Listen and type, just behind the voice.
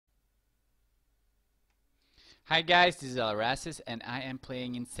Hi guys, this is Alerassus and I am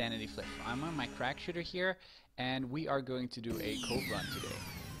playing Insanity Flyff. I'm on my crack shooter here and we are going to do a Cove run today.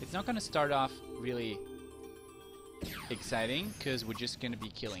 It's not going to start off really exciting because we're just going to be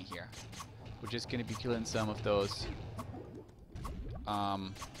killing here. We're just going to be killing some of those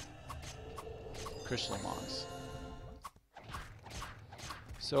crystal monks.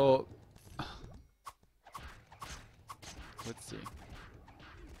 So let's see.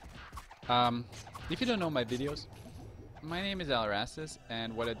 If you don't know my videos, my name is Alerassus,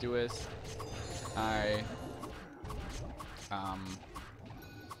 and what I do is I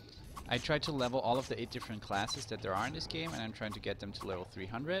try to level all of the 8 different classes that there are in this game, and I'm trying to get them to level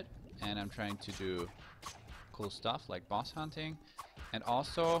 300, and I'm trying to do cool stuff like boss hunting, and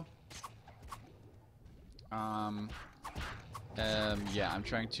also yeah, I'm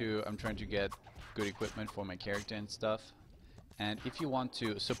trying to get good equipment for my character and stuff. And if you want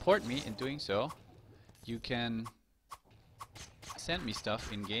to support me in doing so, you can send me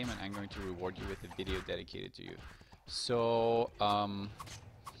stuff in game and I'm going to reward you with a video dedicated to you. So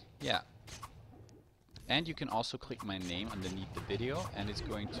yeah, and you can also click my name underneath the video and it's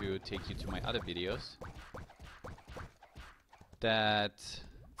going to take you to my other videos that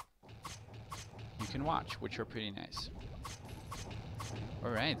you can watch, which are pretty nice.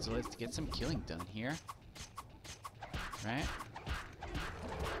 Alright, so let's get some killing done here. Right?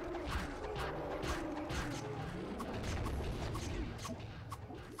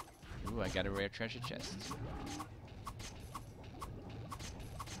 Ooh, I got a rare treasure chest.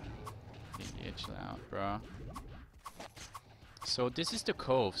 Yeah, chill out, bro. So this is the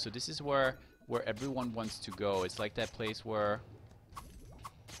Cove. So this is where everyone wants to go. It's like that place where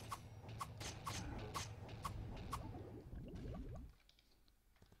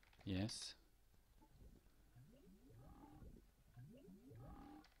yes.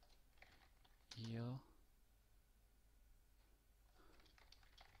 Heal.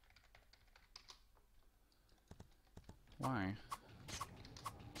 Why?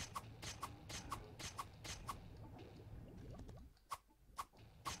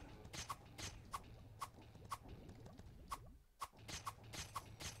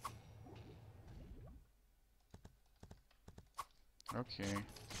 Okay.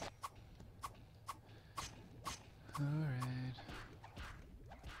 All right.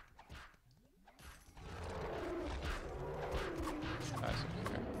 That's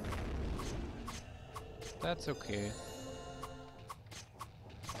okay. That's okay.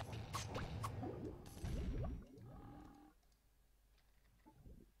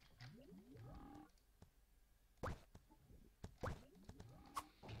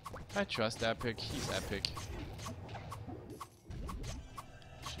 I trust Epic. He's epic.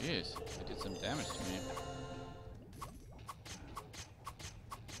 Jeez, he did some damage to me.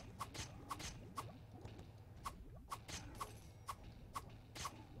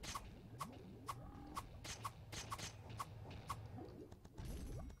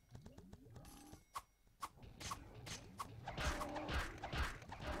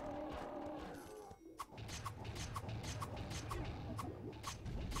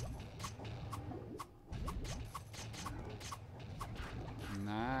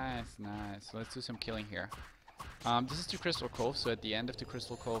 Nice. So let's do some killing here. This is the Crystal Cove, so at the end of the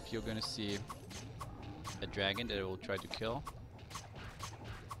Crystal Cove you're gonna see a dragon that I will try to kill.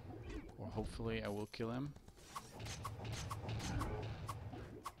 Or hopefully I will kill him.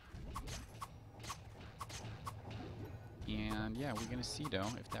 And yeah, we're gonna see though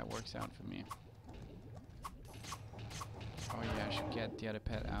if that works out for me. Oh yeah, I should get the other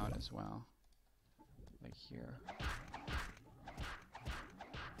pet out as well. Like here.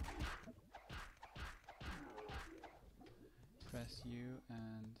 Press U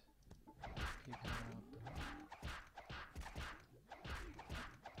and pick it up.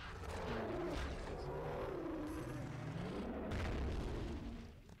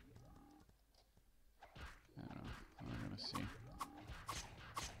 I don't know. I'm gonna see.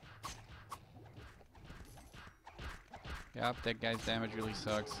 Yep, that guy's damage really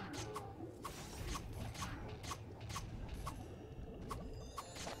sucks.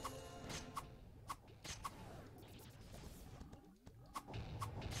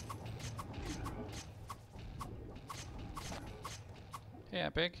 Hey,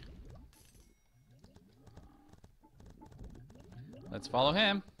 Epic. Let's follow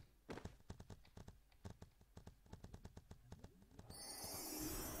him.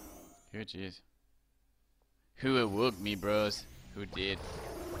 Oh, jeez. Who awoke me, bros? Who did?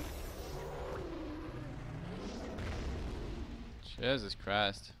 Jesus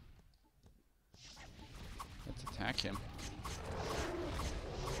Christ. Let's attack him.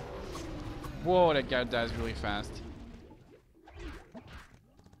 Whoa, that guy dies really fast.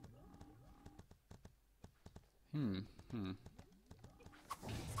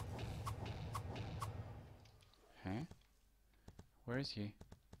 Huh? Where is he?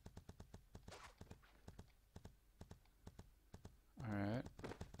 Alright.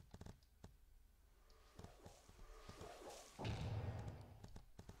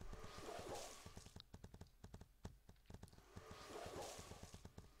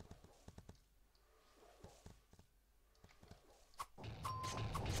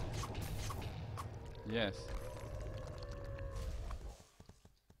 Yes.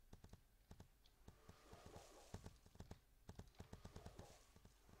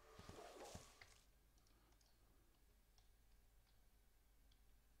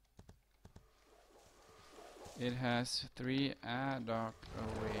 It has 3 ad hoc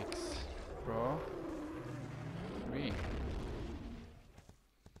awakes, bro. 3.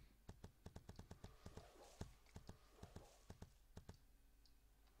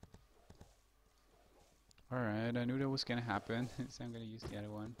 Alright, I knew that was gonna happen, so I'm gonna use the other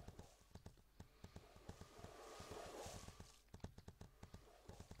one.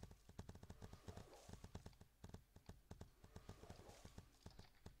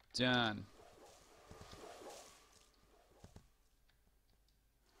 Done.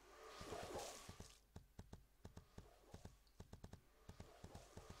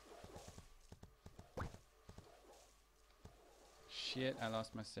 Shit, I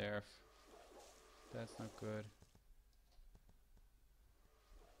lost my seraph. That's not good.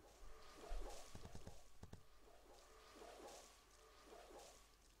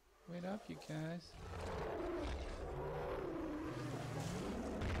 Wait up, you guys.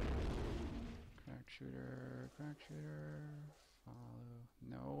 Crack shooter, follow.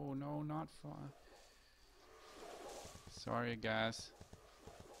 No, no, not follow. Sorry, guys.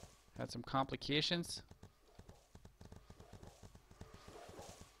 Had some complications.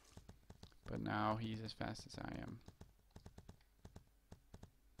 But now he's as fast as I am.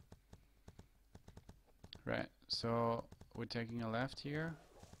 Right, so we're taking a left here.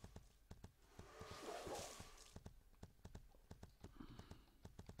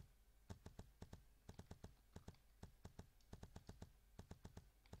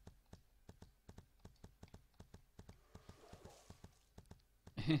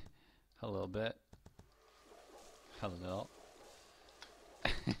 A little bit. A little.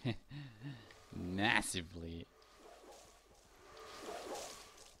 Massively.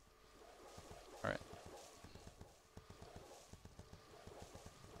 Alright.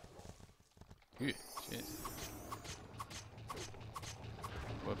 Shit.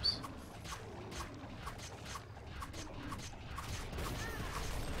 Whoops.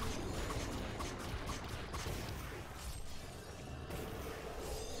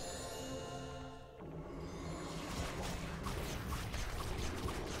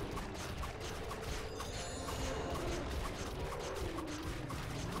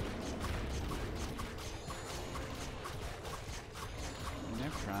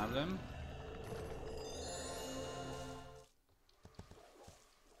 Problem.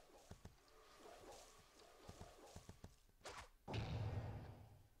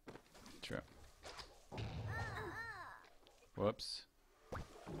 True. Whoops.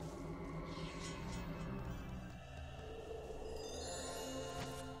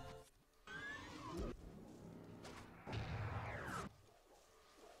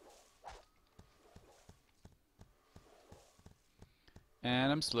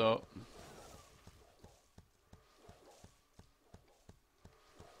 And I'm slow.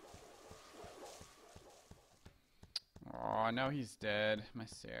 Oh, now he's dead. My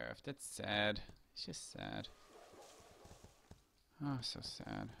seraph. That's sad. It's just sad. Oh, so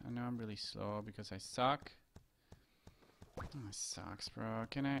sad. I know I'm really slow because I suck. Oh, it sucks, bro.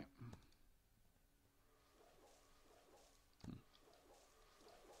 Can I...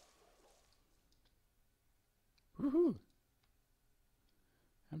 Woohoo!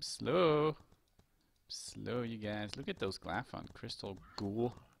 I'm slow. Slow, you guys. Look at those Glyphon crystal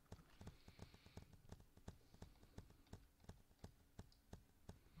ghoul.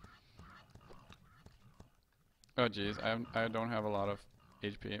 Oh jeez, I don't have a lot of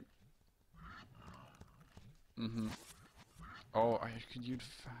HP. Oh, I could use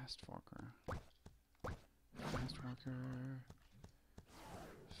fast walker. Fast walker.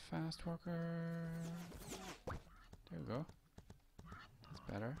 Fast walker. There we go. That's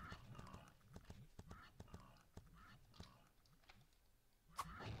better.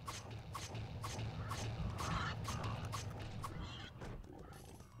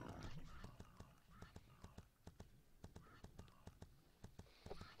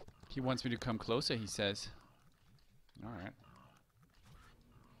 He wants me to come closer, he says. Alright.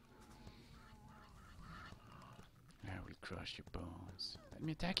 I will crush your bones. Let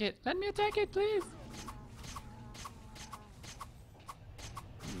me attack it! Let me attack it, please!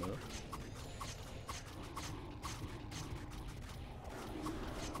 No.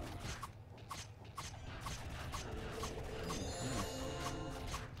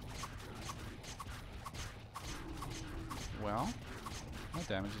 Well, my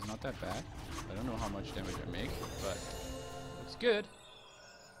damage is not that bad. I don't know how much damage I make, but looks good.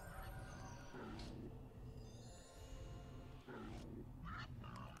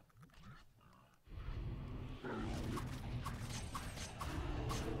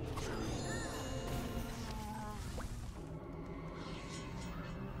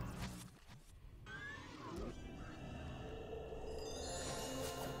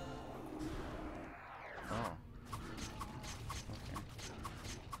 Oh. Okay.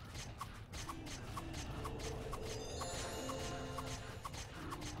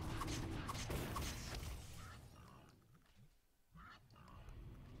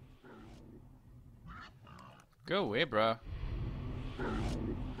 Go away, bruh.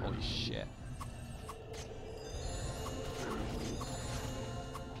 Holy shit.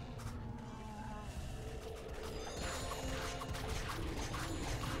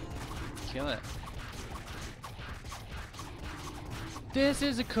 Kill it. This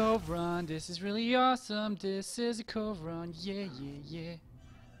is a Cove run. This is really awesome. This is a Cove run. Yeah, yeah, yeah.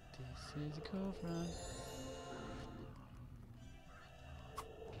 This is a Cove run.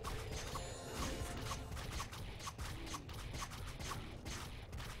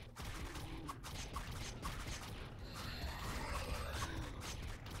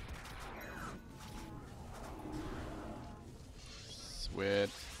 Sweat.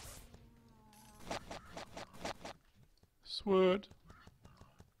 Sweat.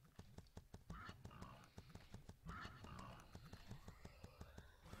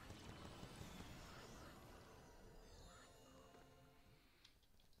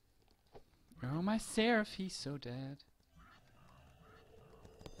 Oh, my Seraph, he's so dead.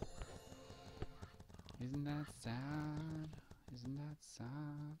 Isn't that sad? Isn't that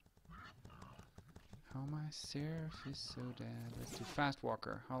sad? How my Seraph is so dead. Let's do Fast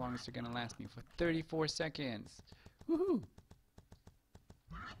Walker. How long is it gonna last me? For 34 seconds. Woohoo!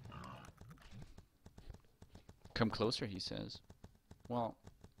 Come closer, he says. Well,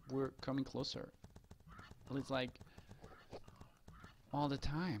 we're coming closer. Well, it's like all the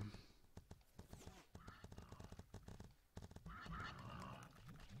time.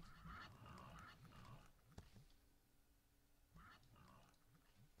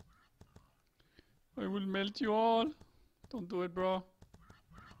 I will melt you all. Don't do it, bro.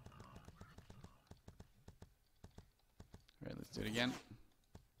 Alright, let's do it again.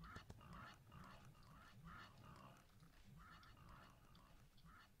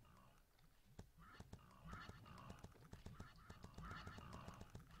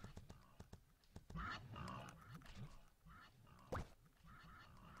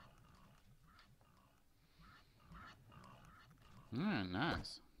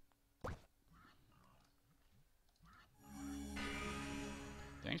 Nice.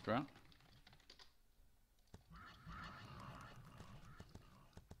 Thanks, bro.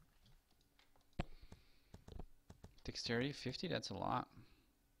 Dexterity 50, that's a lot.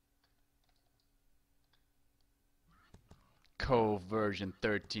 Cove version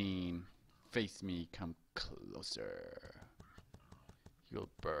 13. Face me, come closer. You'll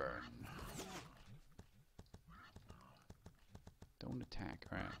burn. Don't attack,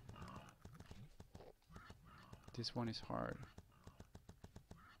 alright. This one is hard.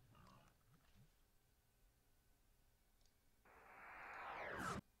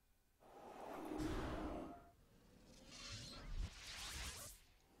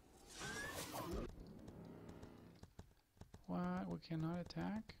 What? We cannot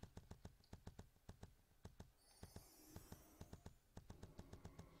attack?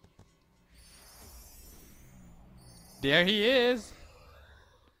 There he is!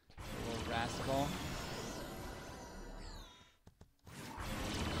 A little rascal.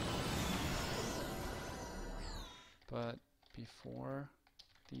 But before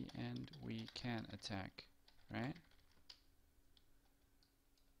the end, we can attack, right?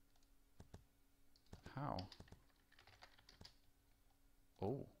 How?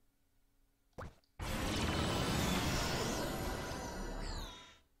 Oh.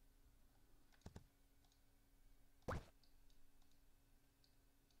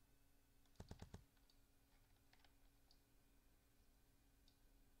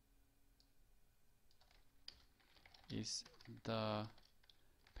 Is the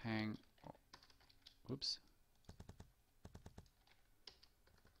Pang Whoops.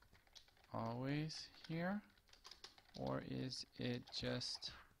 Always here? Or is it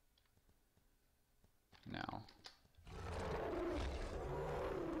just now?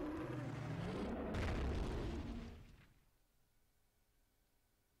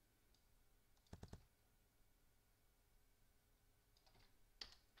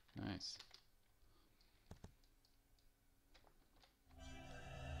 Nice.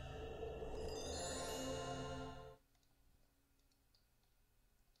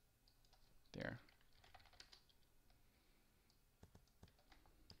 There.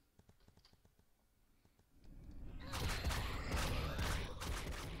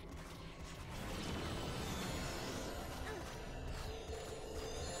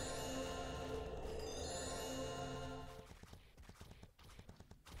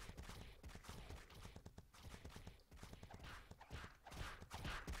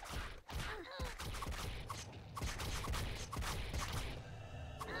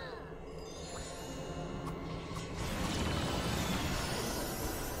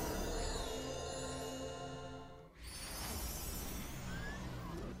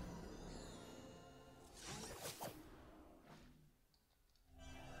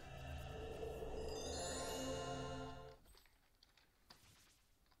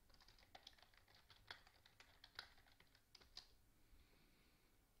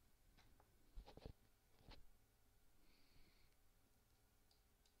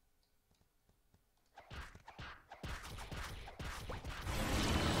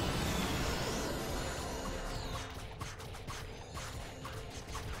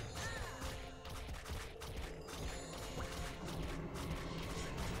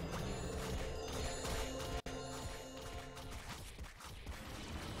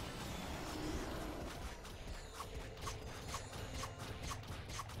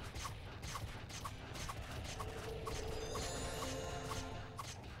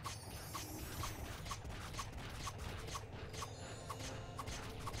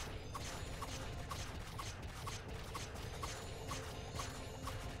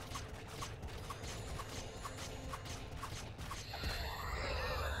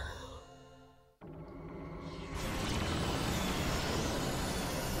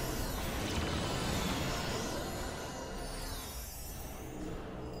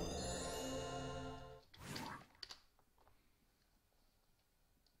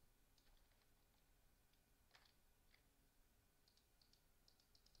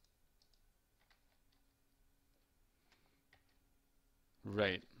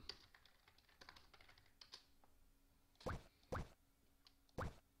 Right.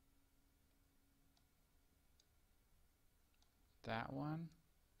 That one.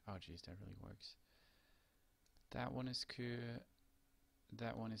 Oh geez, that really works. That one is cool.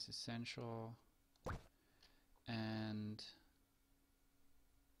 That one is essential. And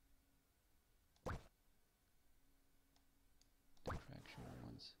the fractured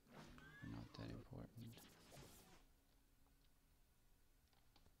ones are not that important.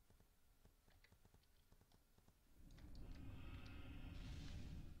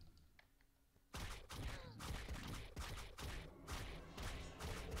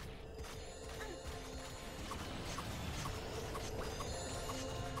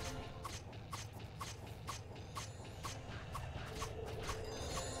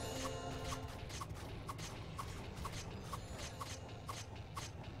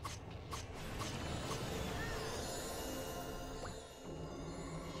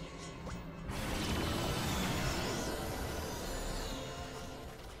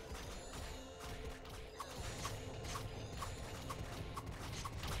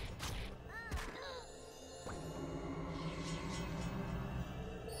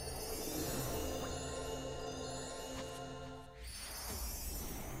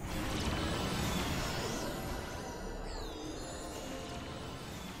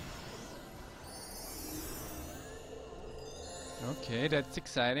 Okay, that's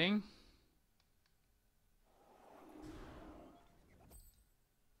exciting.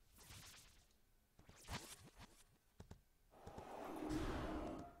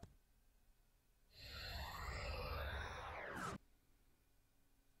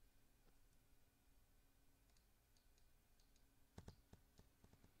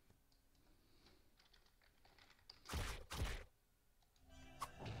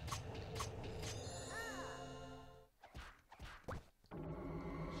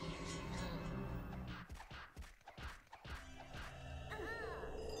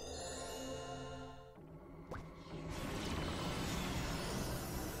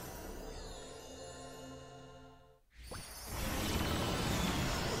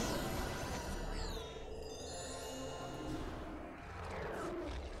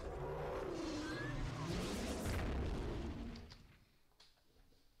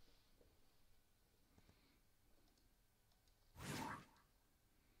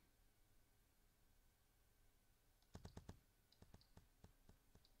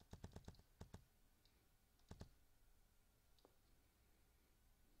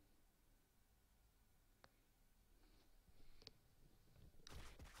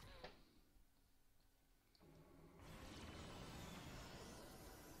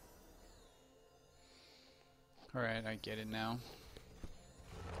 Alright, I get it now.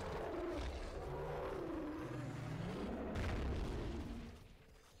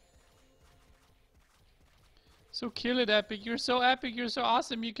 So kill it, Epic. You're so epic. You're so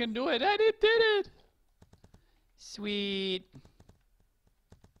awesome. You can do it. And it did it. Sweet.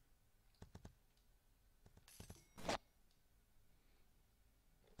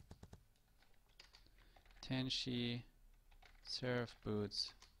 Tenshi surf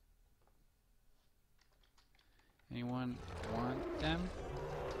boots. Anyone want them?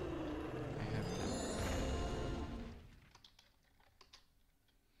 I have them.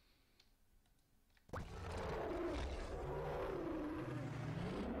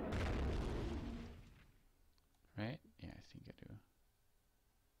 Right? Yeah, I think I do.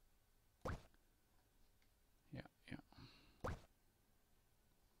 Yeah, yeah.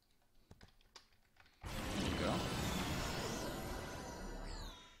 There you go.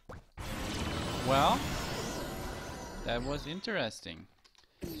 Well, that was interesting.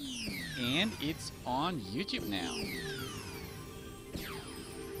 And it's on YouTube now.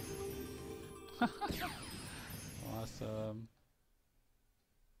 Awesome.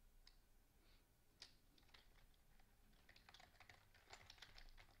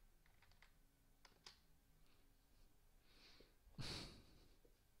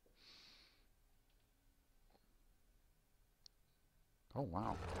 Oh,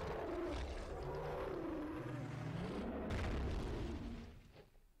 wow.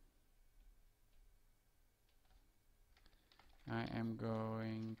 I am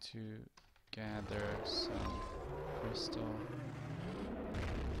going to gather some crystal.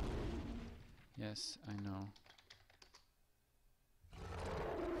 Yes, I know.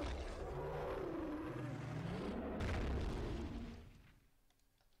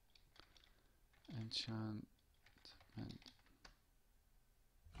 Enchantment.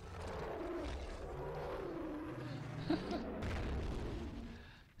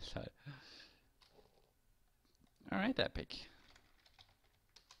 Alright, Epic.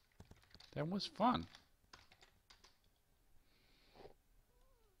 That was fun.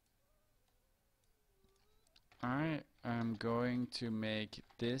 I am going to make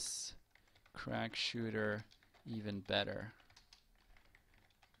this crack shooter even better.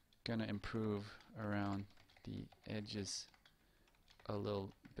 Gonna improve around the edges a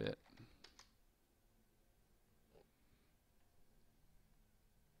little bit.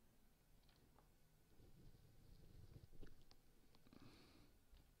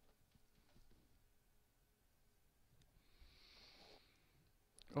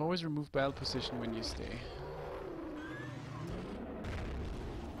 Always remove battle position when you stay.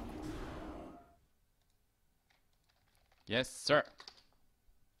 Yes, sir.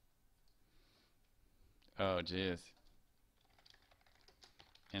 Oh, jeez.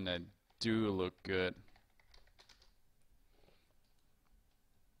 And I do look good.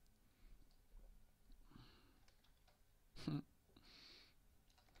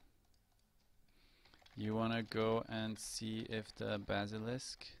 You wanna go and see if the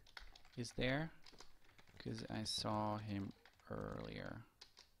basilisk is there? 'Cause I saw him earlier.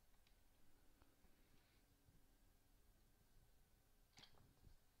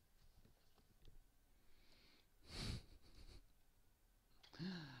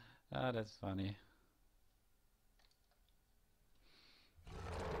 Ah, that's funny.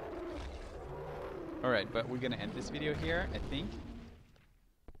 Alright, but we're gonna end this video here, I think.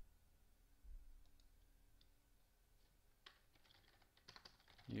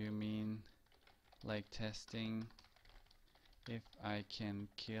 You mean like testing if I can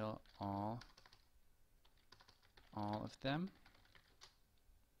kill all of them?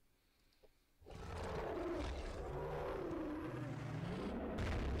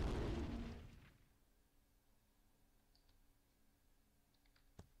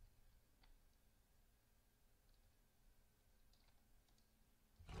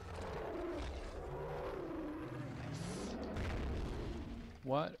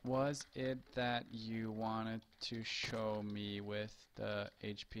 What was it that you wanted to show me with the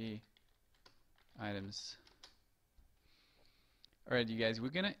HP items? Alright, you guys, we're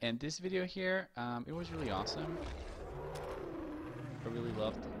gonna end this video here. It was really awesome. I really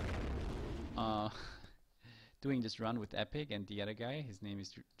loved doing this run with Epic and the other guy. His name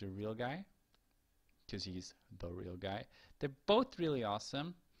is the real guy, because he's the real guy. They're both really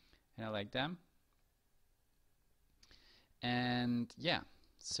awesome, and I like them. And yeah,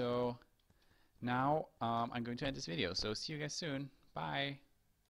 so now I'm going to end this video. So see you guys soon. Bye.